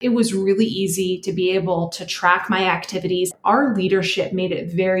It was really easy to be able to track my activities. Our leadership made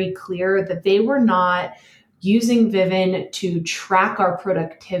it very clear that they were not using Vivint to track our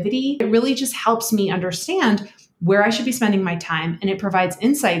productivity. It really just helps me understand where I should be spending my time. And it provides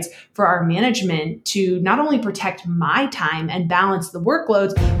insights for our management to not only protect my time and balance the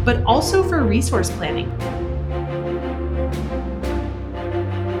workloads, but also for resource planning.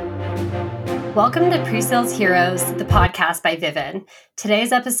 Welcome to Presales Heroes, the podcast by Vivint.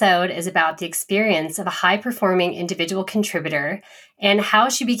 Today's episode is about the experience of a high-performing individual contributor and how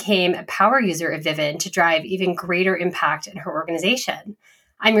she became a power user of Vivint to drive even greater impact in her organization.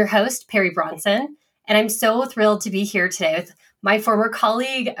 I'm your host, Perry Bronson, and I'm so thrilled to be here today with my former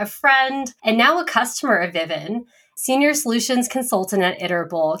colleague, a friend, and now a customer of Vivint, Senior Solutions Consultant at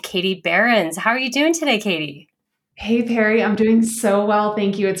Iterable, Katie Behrens. How are you doing today, Katie? Hey, Perry, I'm doing so well.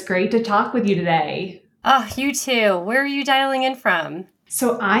 Thank you. It's great to talk with you today. Oh, you too. Where are you dialing in from?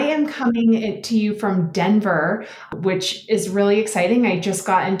 So I am coming to you from Denver, which is really exciting. I just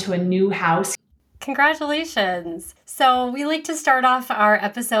got into a new house. Congratulations. So we like to start off our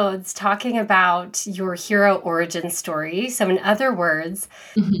episodes talking about your hero origin story. So in other words,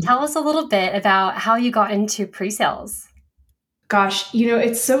 tell us a little bit about how you got into pre-sales. Gosh,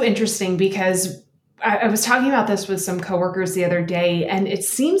 it's so interesting because I was talking about this with some coworkers the other day, and it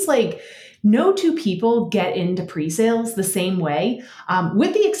seems like no two people get into pre-sales the same way,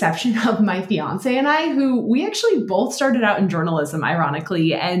 with the exception of my fiance and I, who we actually both started out in journalism,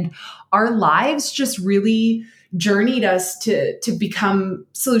 ironically, and our lives just really journeyed us to become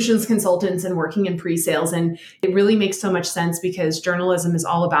solutions consultants and working in pre-sales. And it really makes so much sense because journalism is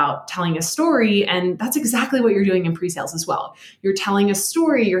all about telling a story. And that's exactly what you're doing in pre-sales as well. You're telling a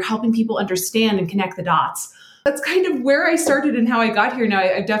story, you're helping people understand and connect the dots. That's kind of where I started and how I got here. Now,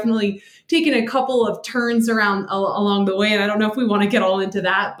 I've definitely taken a couple of turns around along the way. And I don't know if we want to get all into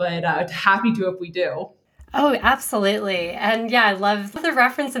that, but happy to if we do. Oh, absolutely. And yeah, I love the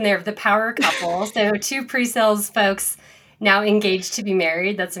reference in there of the power couple. So two pre-sales folks now engaged to be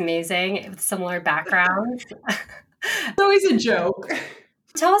married. That's amazing, with similar backgrounds. It's always a joke.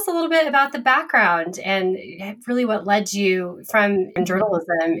 Tell us a little bit about the background and really what led you from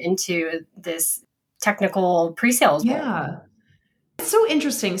journalism into this technical pre-sales role. Yeah. It's so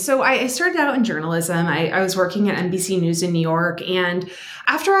interesting. So I started out in journalism. I was working at NBC News in New York. And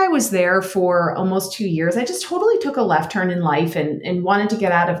after I was there for almost 2 years, I just totally took a left turn in life and wanted to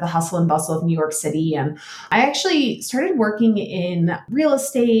get out of the hustle and bustle of New York City. And I actually started working in real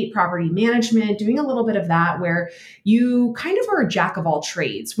estate, property management, doing a little bit of that, where you kind of are a jack of all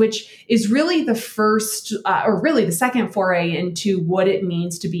trades, which is really the first or really the second foray into what it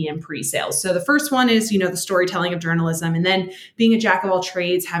means to be in pre-sales. So the first one is, the storytelling of journalism, and then being a jack of all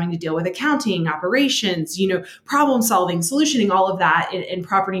trades, having to deal with accounting, operations, problem solving, solutioning, all of that in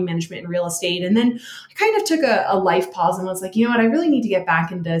property management and real estate. And then I kind of took a life pause and was like, you know what, I really need to get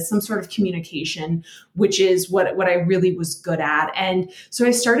back into some sort of communication, which is what I really was good at. And so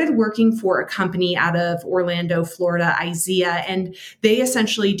I started working for a company out of Orlando, Florida, IZEA, and they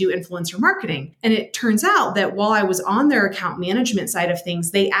essentially do influencer marketing. And it turns out that while I was on their account management side of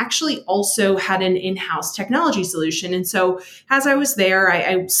things, they actually also had an in-house technology solution. And so as I was there,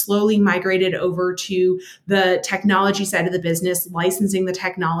 I slowly migrated over to the technology side of the business, licensing the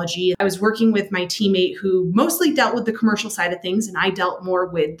technology. I was working with my teammate who mostly dealt with the commercial side of things, and I dealt more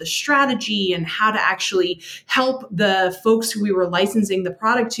with the strategy and how to actually help the folks who we were licensing the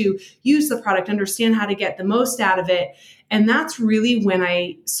product to use the product, understand how to get the most out of it. And that's really when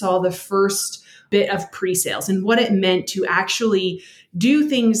I saw the first bit of pre-sales and what it meant to actually do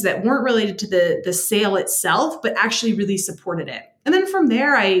things that weren't related to the sale itself, but actually really supported it. And then from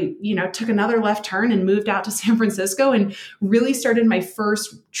there, I, took another left turn and moved out to San Francisco and really started my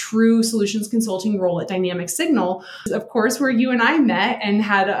first true solutions consulting role at Dynamic Signal, of course, where you and I met and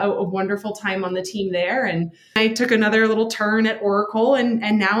had a wonderful time on the team there. And I took another little turn at Oracle, and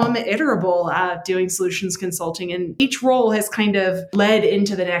now I'm at Iterable doing solutions consulting. And each role has kind of led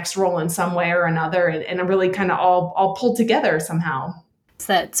into the next role in some way or another, and really kind of all pulled together somehow. It's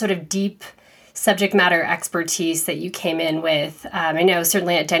that sort of deep subject matter expertise that you came in with. I know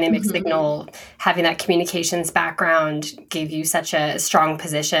certainly at Dynamic Signal, having that communications background gave you such a strong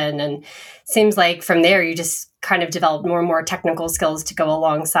position. And seems like from there, you just kind of developed more and more technical skills to go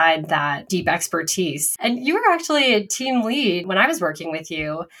alongside that deep expertise. And you were actually a team lead when I was working with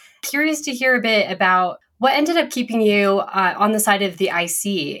you. Curious to hear a bit about what ended up keeping you on the side of the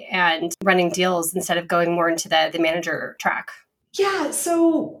IC and running deals instead of going more into the manager track. Yeah.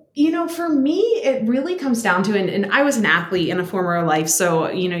 So, for me, it really comes down to, and I was an athlete in a former life. So,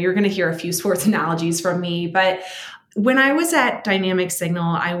 you're going to hear a few sports analogies from me, but When I was at Dynamic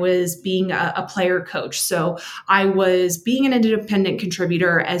Signal, I was being a player coach. So I was being an independent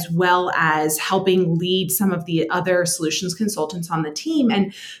contributor as well as helping lead some of the other solutions consultants on the team.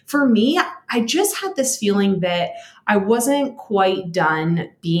 And for me, I just had this feeling that I wasn't quite done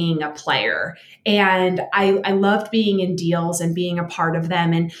being a player. And I loved being in deals and being a part of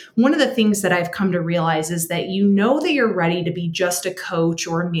them. And one of the things that I've come to realize is that you know that you're ready to be just a coach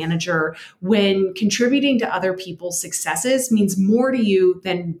or a manager when contributing to other people's successes means more to you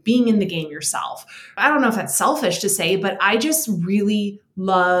than being in the game yourself. I don't know if that's selfish to say, but I just really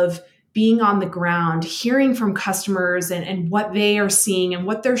love being on the ground, hearing from customers and what they are seeing and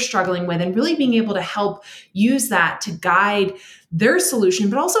what they're struggling with, and really being able to help use that to guide their solution,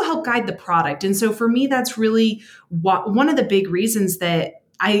 but also help guide the product. And so for me, that's really one of the big reasons that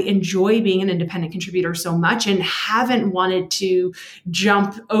I enjoy being an independent contributor so much and haven't wanted to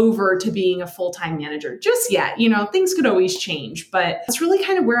jump over to being a full-time manager just yet. Things could always change, but that's really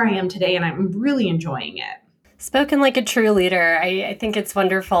kind of where I am today, and I'm really enjoying it. Spoken like a true leader. I think it's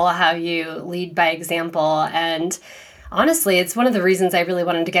wonderful how you lead by example. And honestly, it's one of the reasons I really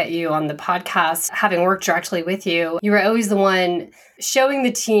wanted to get you on the podcast. Having worked directly with you, you were always the one showing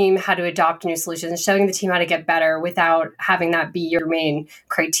the team how to adopt new solutions, showing the team how to get better without having that be your main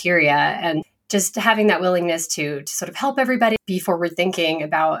criteria. And just having that willingness to sort of help everybody be forward thinking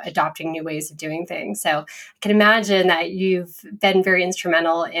about adopting new ways of doing things. So I can imagine that you've been very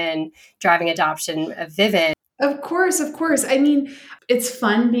instrumental in driving adoption of Vivint. Of course. I mean, it's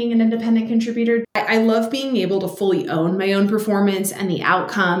fun being an independent contributor. I love being able to fully own my own performance and the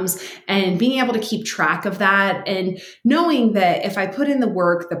outcomes and being able to keep track of that and knowing that if I put in the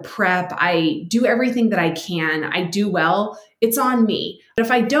work, the prep, I do everything that I can, I do well, it's on me. But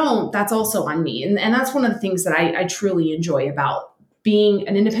if I don't, that's also on me. And that's one of the things that I truly enjoy about being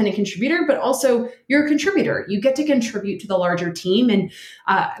an independent contributor, but also you're a contributor. You get to contribute to the larger team. And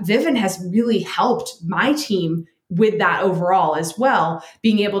Vivint has really helped my team with that overall as well,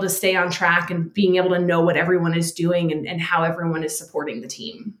 being able to stay on track and being able to know what everyone is doing and how everyone is supporting the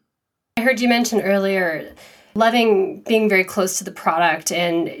team. I heard you mention earlier loving being very close to the product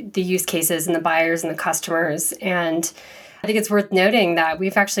and the use cases and the buyers and the customers. And I think it's worth noting that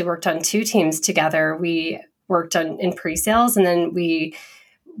we've actually worked on 2 teams together. We worked on in pre-sales, and then we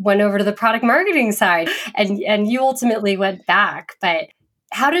went over to the product marketing side, and you ultimately went back. But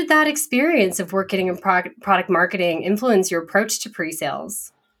how did that experience of working in product marketing influence your approach to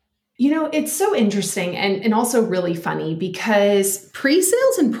pre-sales? It's so interesting and also really funny because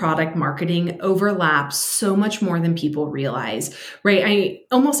pre-sales and product marketing overlap so much more than people realize, right?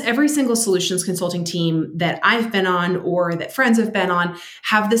 Almost every single solutions consulting team that I've been on or that friends have been on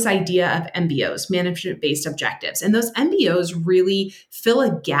have this idea of MBOs, management-based objectives. And those MBOs really fill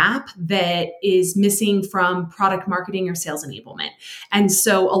a gap that is missing from product marketing or sales enablement. And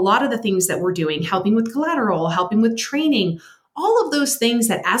so a lot of the things that we're doing, helping with collateral, helping with training, all of those things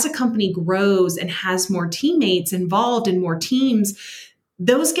that as a company grows and has more teammates involved in more teams,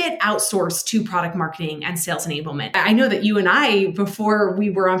 those get outsourced to product marketing and sales enablement. I know that you and I, before we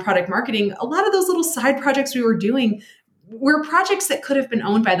were on product marketing, a lot of those little side projects we were doing were projects that could have been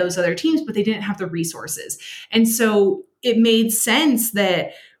owned by those other teams, but they didn't have the resources. And so it made sense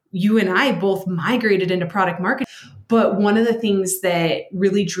that you and I both migrated into product marketing. But one of the things that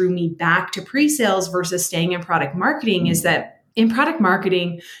really drew me back to pre-sales versus staying in product marketing is that in product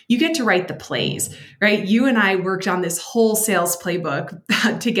marketing, you get to write the plays, right? You and I worked on this whole sales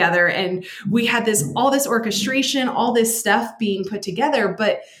playbook together, and we had all this orchestration, all this stuff being put together.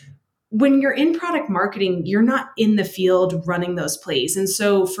 But when you're in product marketing, you're not in the field running those plays. And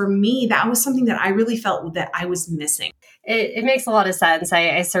so for me, that was something that I really felt that I was missing. It makes a lot of sense.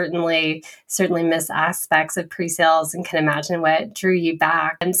 I certainly miss aspects of pre-sales and can imagine what drew you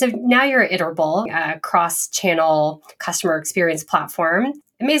back. And so now you're at Iterable, a cross-channel customer experience platform.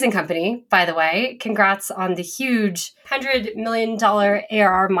 Amazing company, by the way. Congrats on the huge $100 million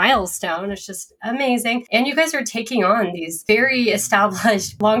ARR milestone. It's just amazing. And you guys are taking on these very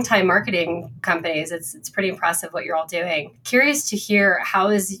established, long-time marketing companies. It's pretty impressive what you're all doing. Curious to hear, how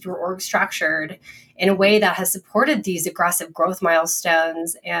is your org structured in a way that has supported these aggressive growth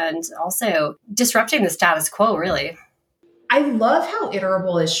milestones and also disrupting the status quo, really? I love how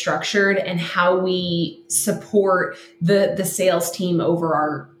Iterable is structured and how we support the sales team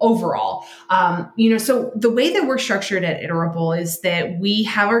overall. So the way that we're structured at Iterable is that we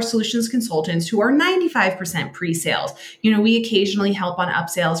have our solutions consultants who are 95% pre-sales. We occasionally help on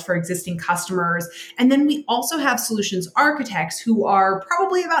upsales for existing customers. And then we also have solutions architects who are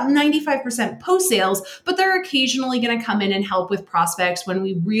probably about 95% post-sales, but they're occasionally going to come in and help with prospects when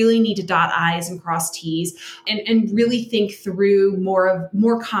we really need to dot I's and cross T's and really think through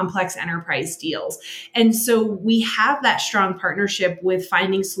more complex enterprise deals. And so we have that strong partnership with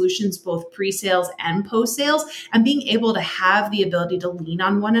finding solutions both pre-sales and post-sales, and being able to have the ability to lean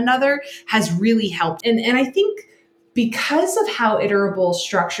on one another has really helped. And I think because of how Iterable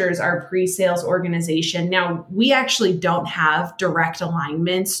structures our pre-sales organization, now we actually don't have direct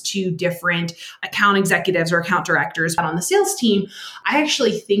alignments to different account executives or account directors on the sales team. I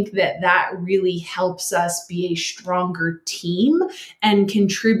actually think that really helps us be a stronger team and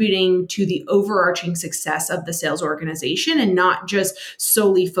contributing to the overarching success of the sales organization, and not just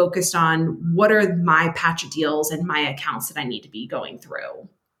solely focused on what are my patch of deals and my accounts that I need to be going through.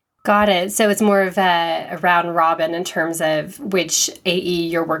 Got it. So it's more of a round robin in terms of which AE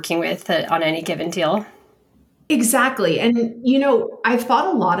you're working with on any given deal. Exactly. And, I've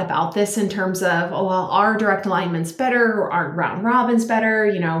thought a lot about this in terms of, are direct alignments better, or are round robins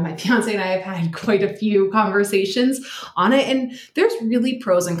better? My fiance and I have had quite a few conversations on it, and there's really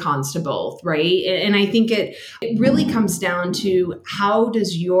pros and cons to both, right? And I think it really comes down to, how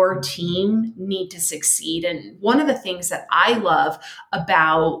does your team need to succeed? And one of the things that I love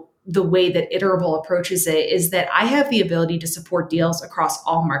about the way that Iterable approaches it is that I have the ability to support deals across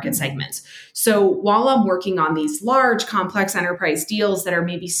all market segments. So while I'm working on these large, complex enterprise deals that are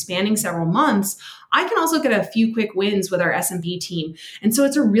maybe spanning several months, I can also get a few quick wins with our SMB team. And so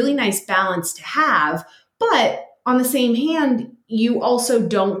it's a really nice balance to have. But on the same hand, you also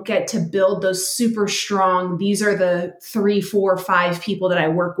don't get to build those super strong, these are the 3, 4, 5 people that I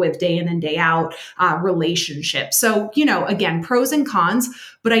work with day in and day out relationships. So, again, pros and cons,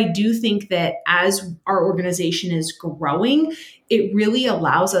 but I do think that as our organization is growing, it really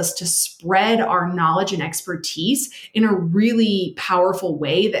allows us to spread our knowledge and expertise in a really powerful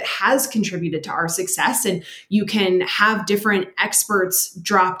way that has contributed to our success. And you can have different experts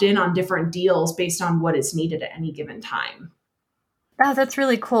dropped in on different deals based on what is needed at any given time. Oh, that's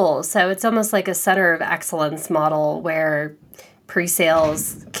really cool. So it's almost like a center of excellence model where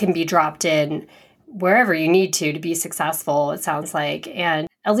pre-sales can be dropped in wherever you need to be successful, it sounds like. And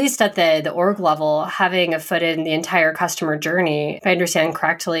at least at the org level, having a foot in the entire customer journey, if I understand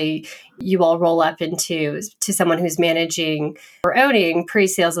correctly, you all roll up to someone who's managing or owning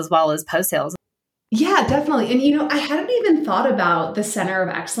pre-sales as well as post-sales. Yeah, definitely. And I hadn't even thought about the center of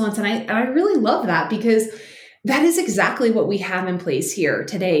excellence. And I really love that, because that is exactly what we have in place here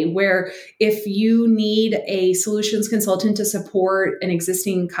today, where if you need a solutions consultant to support an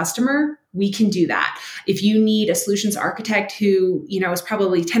existing customer, we can do that. If you need a solutions architect who, is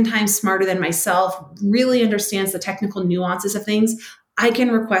probably 10 times smarter than myself, really understands the technical nuances of things, I can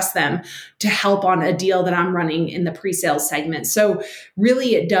request them to help on a deal that I'm running in the pre-sales segment. So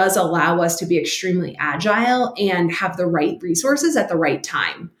really, it does allow us to be extremely agile and have the right resources at the right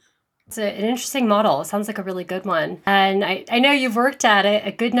time. It's an interesting model. It sounds like a really good one. And I know you've worked at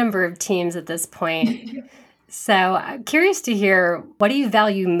a good number of teams at this point. So I'm curious to hear, what do you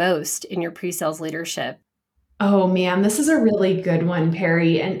value most in your pre-sales leadership? Oh man, this is a really good one,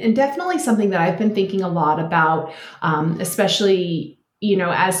 Perry, and definitely something that I've been thinking a lot about, especially,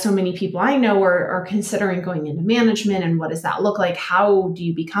 as so many people I know are considering going into management, and what does that look like? How do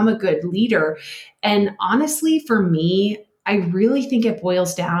you become a good leader? And honestly, for me, I really think it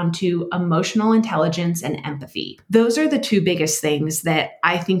boils down to emotional intelligence and empathy. Those are the two biggest things that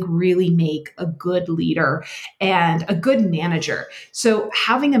I think really make a good leader and a good manager. So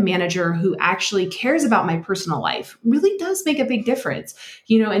having a manager who actually cares about my personal life really does make a big difference.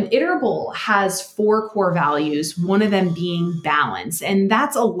 And Iterable has 4 core values, one of them being balance. And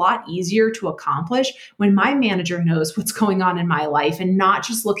that's a lot easier to accomplish when my manager knows what's going on in my life and not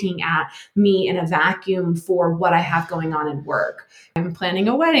just looking at me in a vacuum for what I have going on in work. I'm planning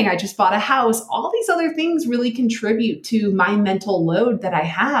a wedding. I just bought a house. All these other things really contribute to my mental load that I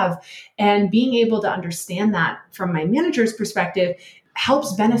have. And being able to understand that from my manager's perspective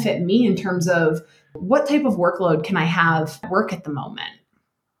helps benefit me in terms of what type of workload can I have at work at the moment.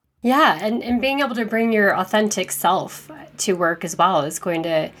 Yeah, and being able to bring your authentic self to work as well is going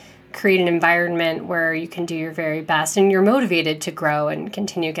to create an environment where you can do your very best and you're motivated to grow and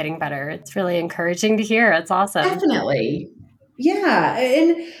continue getting better. It's really encouraging to hear. It's awesome. Definitely. Yeah.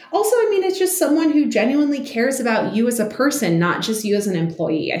 And also, I mean, it's just someone who genuinely cares about you as a person, not just you as an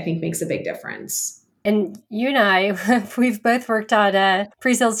employee, I think makes a big difference. And you and I, we've both worked on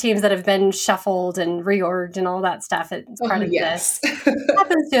pre-sales teams that have been shuffled and reorged and all that stuff. It's Oh, part of the yes.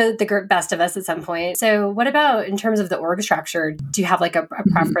 happens to the best of us at some point. So what about in terms of the org structure? Do you have like a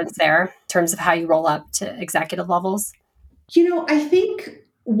preference there in terms of how you roll up to executive levels? I think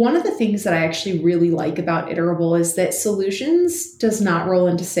one of the things that I actually really like about Iterable is that solutions does not roll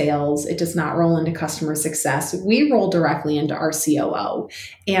into sales. It does not roll into customer success. We roll directly into our COO.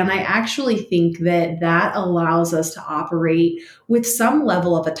 And I actually think that that allows us to operate with some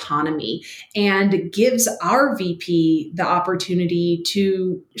level of autonomy and gives our VP the opportunity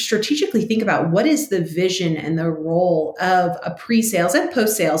to strategically think about what is the vision and the role of a pre-sales and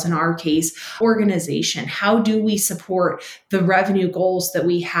post-sales, in our case, organization. How do we support the revenue goals that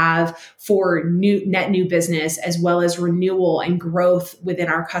we have for net new business, as well as renewal and growth within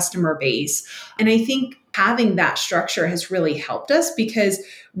our customer base? And I think having that structure has really helped us because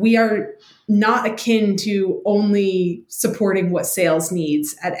we are not akin to only supporting what sales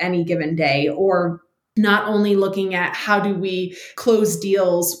needs at any given day, or not only looking at how do we close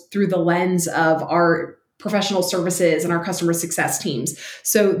deals through the lens of our professional services and our customer success teams.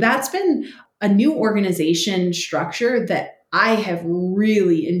 So that's been a new organization structure that I have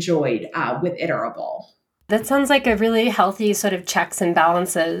really enjoyed with Iterable. That sounds like a really healthy sort of checks and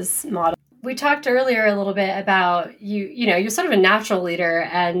balances model. We talked earlier a little bit about you're sort of a natural leader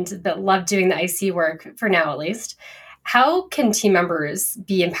and that love doing the IC work for now, at least. How can team members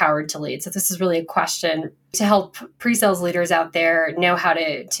be empowered to lead? So this is really a question to help pre-sales leaders out there know how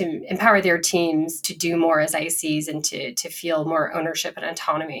to empower their teams to do more as ICs and to feel more ownership and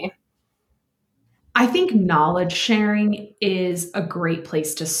autonomy. I think knowledge sharing is a great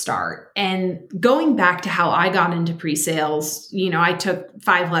place to start. And going back to how I got into pre-sales, I took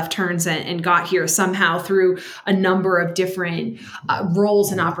 5 left turns and got here somehow through a number of different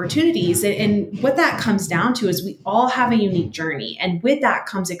roles and opportunities. And what that comes down to is we all have a unique journey. And with that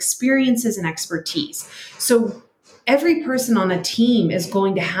comes experiences and expertise. So every person on a team is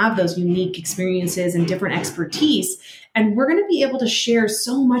going to have those unique experiences and different expertise. And we're going to be able to share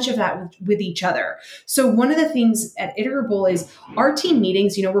so much of that with each other. So one of the things at Iterable is our team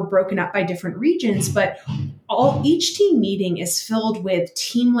meetings, we're broken up by different regions, but each team meeting is filled with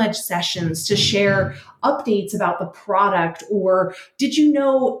team-led sessions to share updates about the product, or did you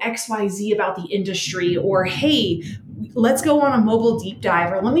know XYZ about the industry, or hey, let's go on a mobile deep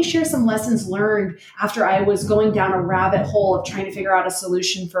dive, or let me share some lessons learned after I was going down a rabbit hole of trying to figure out a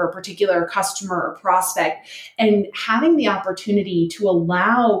solution for a particular customer or prospect. And having the opportunity to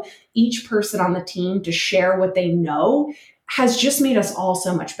allow each person on the team to share what they know has just made us all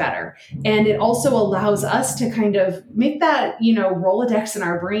so much better. And it also allows us to kind of make that, Rolodex in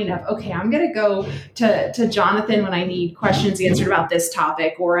our brain of, okay, I'm going to go to Jonathan when I need questions answered about this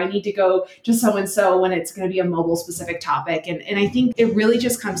topic, or I need to go to so-and-so when it's going to be a mobile specific topic. And I think it really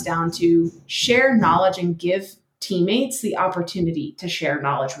just comes down to share knowledge and give teammates the opportunity to share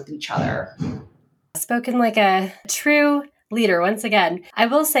knowledge with each other. Spoken like a true leader once again. I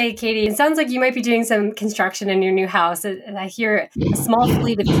will say, Katie, it sounds like you might be doing some construction in your new house. And I hear a small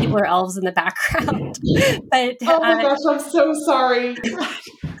fleet of Keebler elves in the background. But oh my gosh, I'm so sorry.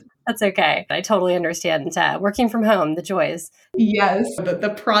 That's okay. I totally understand working from home, the joys. Yes,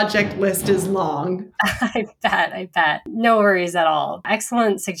 the project list is long. I bet. No worries at all.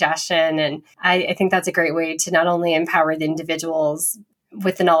 Excellent suggestion. And I think that's a great way to not only empower the individuals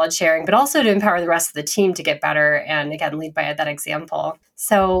with the knowledge sharing, but also to empower the rest of the team to get better and, again, lead by that example.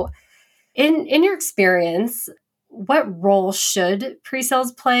 So in your experience, what role should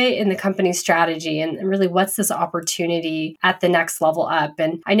pre-sales play in the company's strategy? And really, what's this opportunity at the next level up?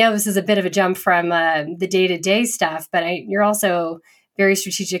 And I know this is a bit of a jump from the day-to-day stuff, but you're also very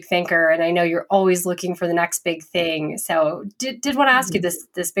strategic thinker, and I know you're always looking for the next big thing. So did want to ask you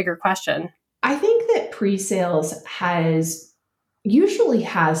this bigger question. I think that pre-sales usually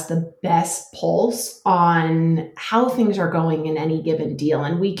has the best pulse on how things are going in any given deal.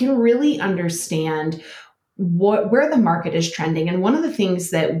 And we can really understand where the market is trending. And one of the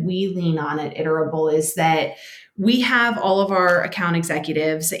things that we lean on at Iterable is that we have all of our account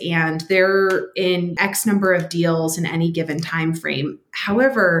executives and they're in X number of deals in any given time frame.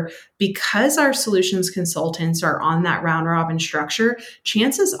 However, because our solutions consultants are on that round robin structure,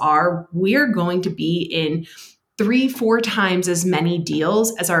 chances are we're going to be in 3-4 times as many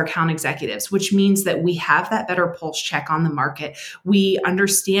deals as our account executives, which means that we have that better pulse check on the market. We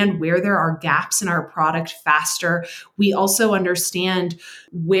understand where there are gaps in our product faster. We also understand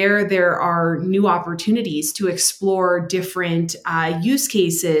where there are new opportunities to explore different use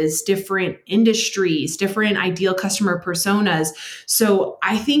cases, different industries, different ideal customer personas. So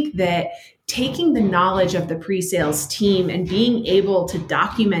I think that taking the knowledge of the pre-sales team and being able to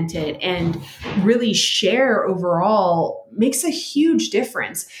document it and really share overall makes a huge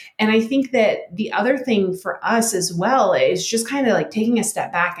difference. And I think that the other thing for us as well is just kind of like taking a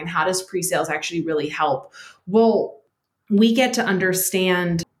step back and how does pre-sales actually really help? Well, we get to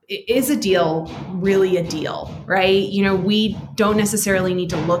understand, is a deal really a deal, right? We don't necessarily need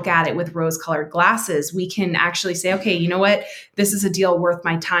to look at it with rose-colored glasses. We can actually say, okay, you know what? This is a deal worth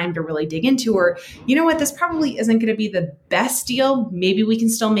my time to really dig into, or you know what? This probably isn't going to be the best deal. Maybe we can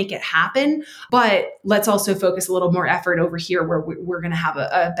still make it happen, but let's also focus a little more effort over here where we're going to have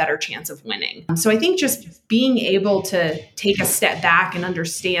a better chance of winning. So I think just being able to take a step back and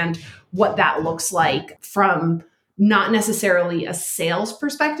understand what that looks like from not necessarily a sales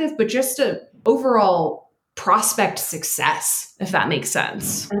perspective, but just a overall prospect success, if that makes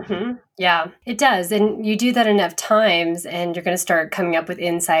sense. Mm-hmm. Yeah, it does. And you do that enough times and you're going to start coming up with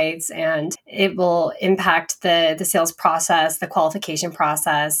insights, and it will impact the sales process, the qualification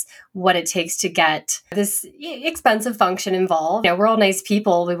process, what it takes to get this expensive function involved. We're all nice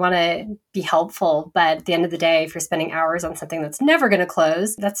people. We want to be helpful. But at the end of the day, if you're spending hours on something that's never going to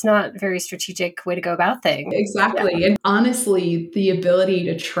close, that's not a very strategic way to go about things. Exactly. Yeah. And honestly, the ability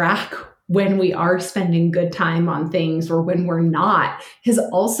to track when we are spending good time on things or when we're not has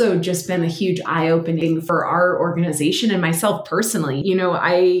also just been a huge eye-opening for our organization and myself personally.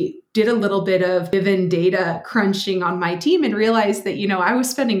 I did a little bit of Vivint data crunching on my team and realized that, I was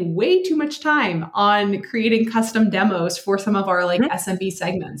spending way too much time on creating custom demos for some of our SMB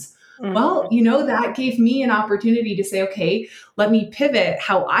segments. Mm-hmm. Well, that gave me an opportunity to say, okay, let me pivot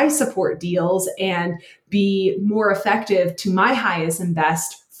how I support deals and be more effective to my highest and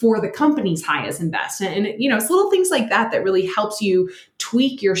best for the company's highest and best. And it's little things like that that really helps you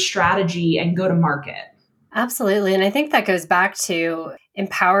tweak your strategy and go to market. Absolutely. And I think that goes back to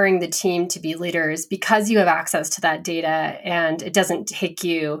empowering the team to be leaders because you have access to that data, and it doesn't take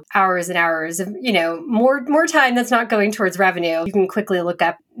you hours and hours of, more time that's not going towards revenue. You can quickly look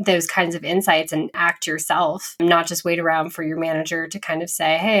up those kinds of insights and act yourself, not just wait around for your manager to kind of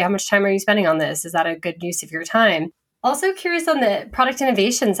say, hey, how much time are you spending on this? Is that a good use of your time? Also curious on the product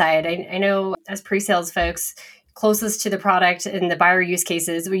innovation side. I know as pre-sales folks, closest to the product and the buyer use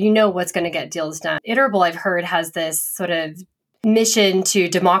cases, where what's going to get deals done. Iterable, I've heard, has this sort of mission to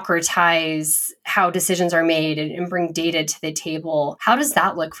democratize how decisions are made and bring data to the table. How does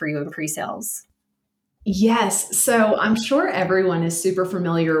that look for you in pre-sales? Yes. So I'm sure everyone is super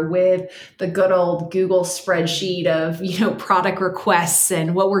familiar with the good old Google spreadsheet of, product requests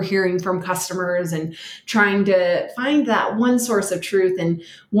and what we're hearing from customers and trying to find that one source of truth. And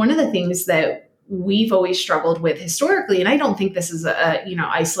one of the things that we've always struggled with historically, and I don't think this is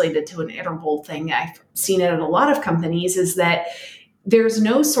isolated to an Iterable thing, I've seen it in a lot of companies, is that there's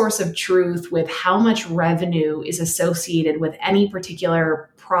no source of truth with how much revenue is associated with any particular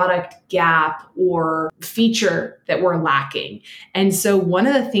product gap or feature that we're lacking. And so one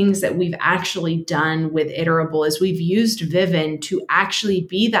of the things that we've actually done with Iterable is we've used Vivint to actually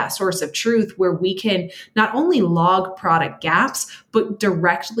be that source of truth where we can not only log product gaps, but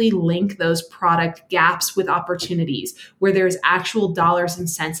directly link those product gaps with opportunities where there's actual dollars and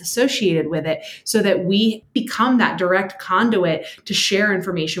cents associated with it, so that we become that direct conduit to share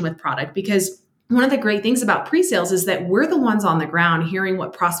information with product. Because one of the great things about pre-sales is that we're the ones on the ground hearing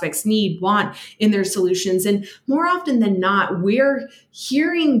what prospects want in their solutions. And more often than not, we're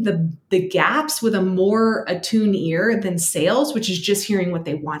hearing the gaps with a more attuned ear than sales, which is just hearing what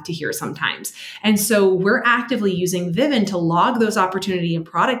they want to hear sometimes. And so we're actively using Vivint to log those opportunity and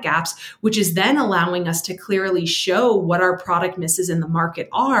product gaps, which is then allowing us to clearly show what our product misses in the market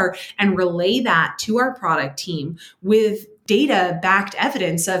are and relay that to our product team with data-backed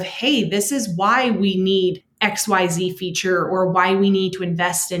evidence of, hey, this is why we need XYZ feature or why we need to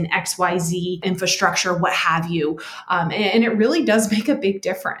invest in XYZ infrastructure, what have you. And it really does make a big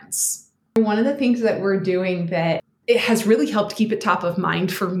difference. One of the things that we're doing that it has really helped keep it top of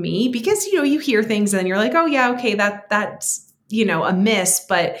mind for me, because, you hear things and you're like, oh yeah, okay, that's a miss,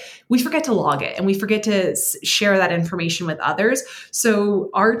 but we forget to log it and we forget to share that information with others. So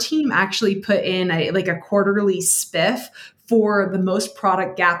our team actually put in a quarterly spiff for the most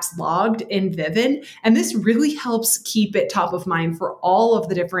product gaps logged in Vivin. And this really helps keep it top of mind for all of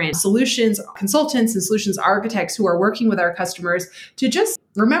the different solutions consultants and solutions architects who are working with our customers to just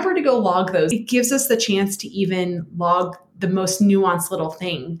remember to go log those. It gives us the chance to even log the most nuanced little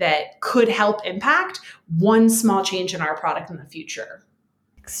thing that could help impact one small change in our product in the future.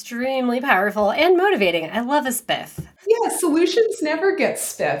 Extremely powerful and motivating. I love a spiff. Yeah, solutions never get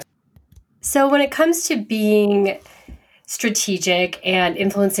spiff. So when it comes to being strategic and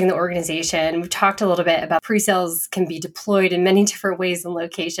influencing the organization, we've talked a little bit about pre-sales can be deployed in many different ways and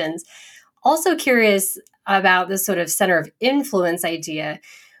locations. Also curious about this sort of center of influence idea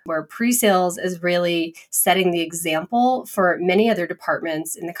where pre-sales is really setting the example for many other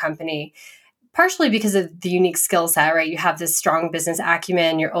departments in the company, partially because of the unique skill set, right? You have this strong business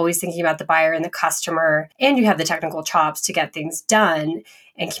acumen, you're always thinking about the buyer and the customer, and you have the technical chops to get things done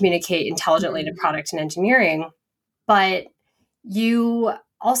and communicate intelligently to product and engineering. But you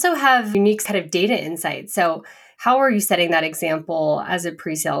also have unique kind of data insights. So how are you setting that example as a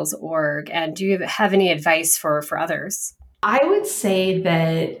pre-sales org? And do you have any advice for others? I would say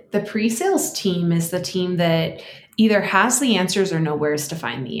that the pre-sales team is the team that either has the answers or nowheres to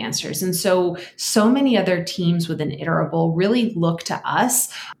find the answers. And so many other teams within Iterable really look to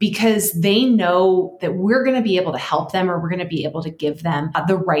us because they know that we're going to be able to help them or we're going to be able to give them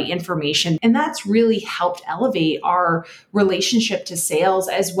the right information. And that's really helped elevate our relationship to sales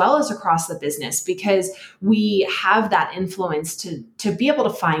as well as across the business because we have that influence to be able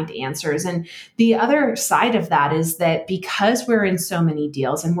to find answers. And the other side of that is that because we're in so many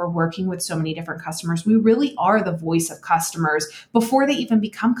deals and we're working with so many different customers, we really are the voice of customers before they even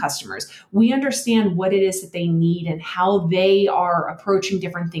become customers. We understand what it is that they need and how they are approaching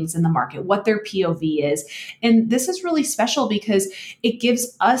different things in the market, what their POV is. And this is really special because it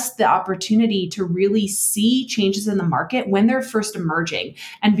gives us the opportunity to really see changes in the market when they're first emerging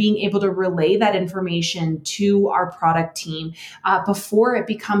and being able to relay that information to our product team before it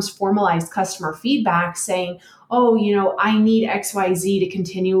becomes formalized customer feedback saying, oh, I need XYZ to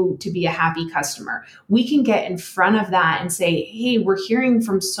continue to be a happy customer. We can get in front of that and say, hey, we're hearing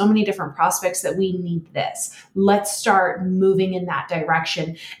from so many different prospects that we need this. Let's start moving in that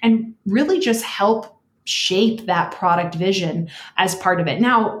direction and really just help shape that product vision as part of it.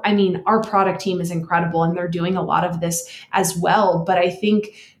 Now, our product team is incredible and they're doing a lot of this as well. But I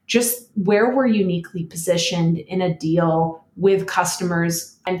think just where we're uniquely positioned in a deal with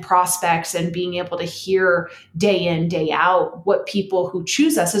customers and prospects and being able to hear day in, day out what people who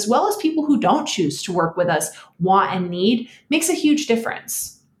choose us, as well as people who don't choose to work with us, want and need, makes a huge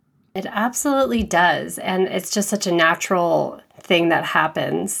difference. It absolutely does. And it's just such a natural thing that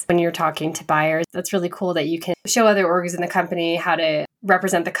happens when you're talking to buyers. That's really cool that you can show other orgs in the company how to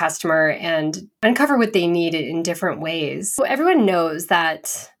represent the customer and uncover what they need in different ways. So everyone knows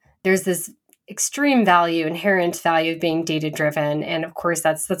that there's this extreme value, inherent value of being data-driven. And of course,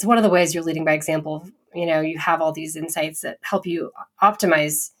 that's one of the ways you're leading by example. You have all these insights that help you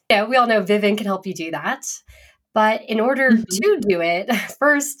optimize. Yeah, we all know Vivin can help you do that. But in order to do it,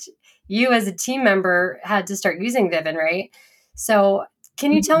 first, you as a team member had to start using Vivin, right? So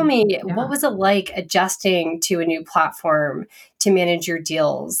can you tell me, what was it like adjusting to a new platform to manage your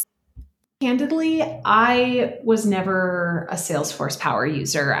deals? Candidly, I was never a Salesforce power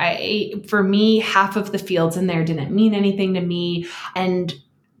user. For me, half of the fields in there didn't mean anything to me. And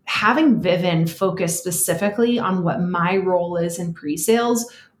having Vivin focus specifically on what my role is in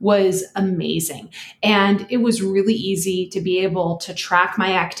pre-sales was amazing. And it was really easy to be able to track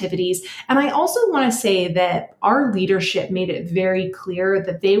my activities. And I also want to say that our leadership made it very clear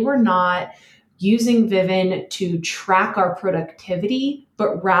that they were not using Vivin to track our productivity,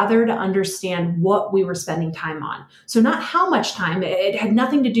 but rather to understand what we were spending time on. So not how much time, it had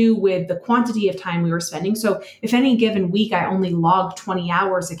nothing to do with the quantity of time we were spending. So if any given week I only logged 20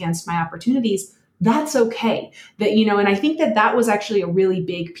 hours against my opportunities, that's okay. And I think that was actually a really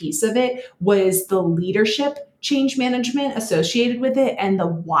big piece of it was the leadership change management associated with it and the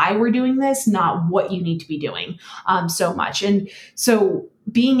why we're doing this, not what you need to be doing so much. And so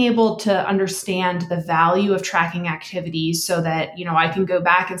being able to understand the value of tracking activities so that, I can go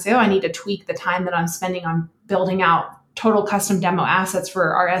back and say, oh, I need to tweak the time that I'm spending on building out total custom demo assets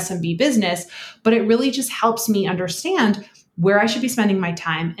for our SMB business. But it really just helps me understand where I should be spending my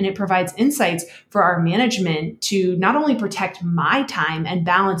time. And it provides insights for our management to not only protect my time and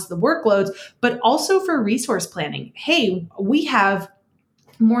balance the workloads, but also for resource planning. Hey, we have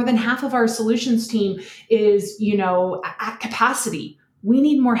more than half of our solutions team is, at capacity. We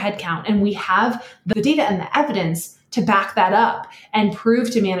need more headcount, and we have the data and the evidence to back that up and prove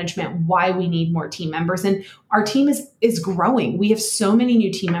to management why we need more team members. And our team is growing. We have so many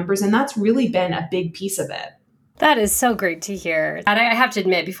new team members, and that's really been a big piece of it. That is so great to hear. And I have to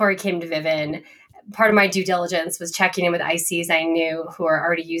admit, before I came to Vivint, part of my due diligence was checking in with ICs I knew who are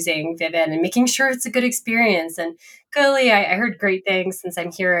already using Vivint and making sure it's a good experience. And clearly, I heard great things since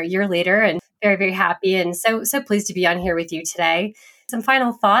I'm here a year later, and very, very happy and so pleased to be on here with you today. Some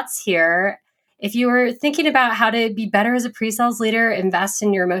final thoughts here. If you were thinking about how to be better as a pre-sales leader, invest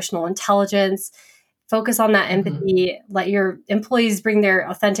in your emotional intelligence, focus on that empathy, let your employees bring their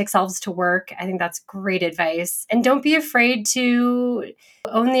authentic selves to work. I think that's great advice. And don't be afraid to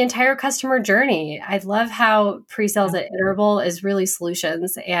own the entire customer journey. I love how pre-sales at Iterable is really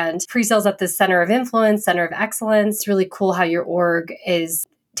solutions, and pre-sales at the center of influence, center of excellence. It's really cool how your org is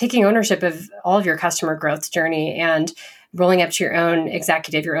taking ownership of all of your customer growth journey and rolling up to your own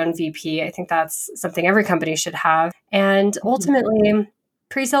executive, your own VP. I think that's something every company should have. And ultimately,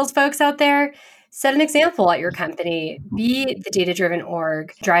 pre-sales folks out there, set an example at your company. Be the data-driven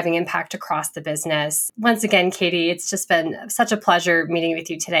org, driving impact across the business. Once again, Katie, it's just been such a pleasure meeting with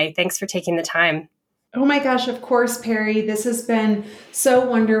you today. Thanks for taking the time. Oh my gosh, of course, Perry. This has been so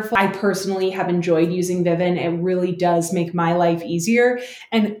wonderful. I personally have enjoyed using Vivint. It really does make my life easier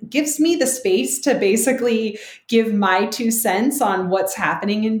and gives me the space to basically give my 2 cents on what's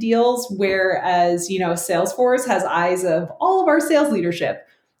happening in deals, whereas, Salesforce has eyes of all of our sales leadership.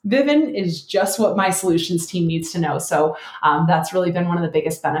 Vivint is just what my solutions team needs to know. So that's really been one of the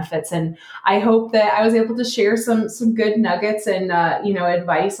biggest benefits. And I hope that I was able to share some good nuggets and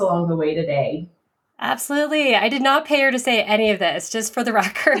advice along the way today. Absolutely. I did not pay her to say any of this, just for the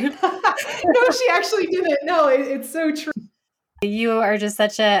record. No, she actually didn't. No, it's so true. You are just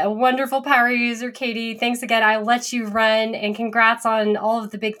such a wonderful power user, Katie. Thanks again. I'll let you run, and congrats on all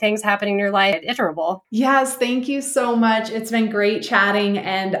of the big things happening in your life at Iterable. Yes, thank you so much. It's been great chatting,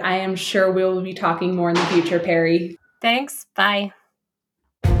 and I am sure we'll be talking more in the future, Perry. Thanks. Bye.